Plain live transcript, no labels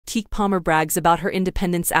Keke Palmer brags about her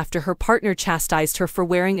independence after her partner chastised her for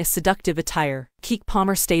wearing a seductive attire. Keke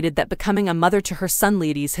Palmer stated that becoming a mother to her son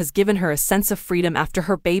ladies has given her a sense of freedom after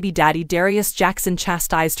her baby daddy Darius Jackson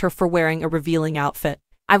chastised her for wearing a revealing outfit.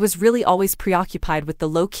 I was really always preoccupied with the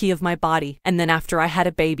low key of my body, and then after I had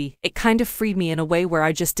a baby, it kind of freed me in a way where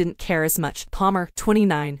I just didn't care as much, Palmer,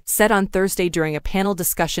 29, said on Thursday during a panel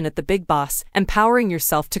discussion at the Big Boss, Empowering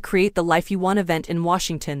Yourself to Create the Life You Want event in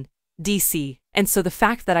Washington, D.C. And so the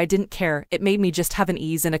fact that I didn't care, it made me just have an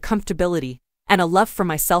ease and a comfortability, and a love for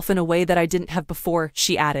myself in a way that I didn't have before,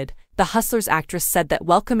 she added. The Hustlers actress said that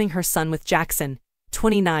welcoming her son with Jackson,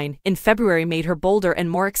 29, in February made her bolder and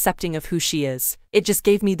more accepting of who she is. It just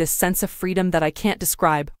gave me this sense of freedom that I can't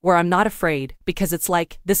describe, where I'm not afraid, because it's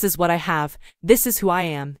like, this is what I have, this is who I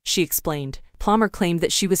am, she explained. Palmer claimed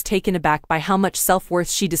that she was taken aback by how much self-worth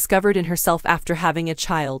she discovered in herself after having a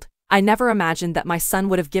child. I never imagined that my son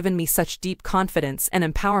would have given me such deep confidence and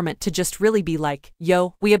empowerment to just really be like,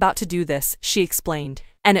 yo, we about to do this, she explained.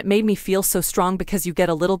 And it made me feel so strong because you get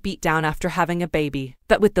a little beat down after having a baby.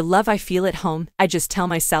 But with the love I feel at home, I just tell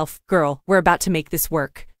myself, girl, we're about to make this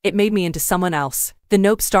work. It made me into someone else. The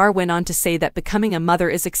Nope star went on to say that becoming a mother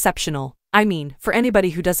is exceptional. I mean, for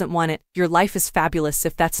anybody who doesn't want it, your life is fabulous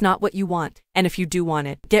if that's not what you want. And if you do want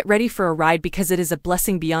it, get ready for a ride because it is a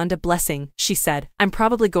blessing beyond a blessing, she said. I'm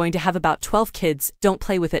probably going to have about 12 kids, don't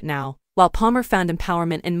play with it now. While Palmer found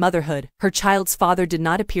empowerment in motherhood, her child's father did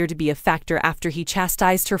not appear to be a factor after he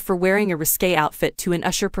chastised her for wearing a risque outfit to an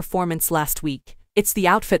Usher performance last week. It's the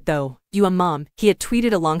outfit though, you a mom, he had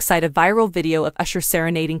tweeted alongside a viral video of Usher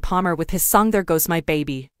serenading Palmer with his song There Goes My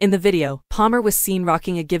Baby. In the video, Palmer was seen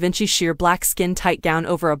rocking a Givenchy sheer black skin-tight gown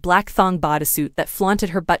over a black thong bodysuit that flaunted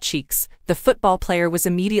her butt cheeks. The football player was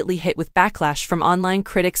immediately hit with backlash from online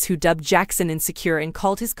critics who dubbed Jackson insecure and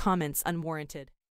called his comments unwarranted.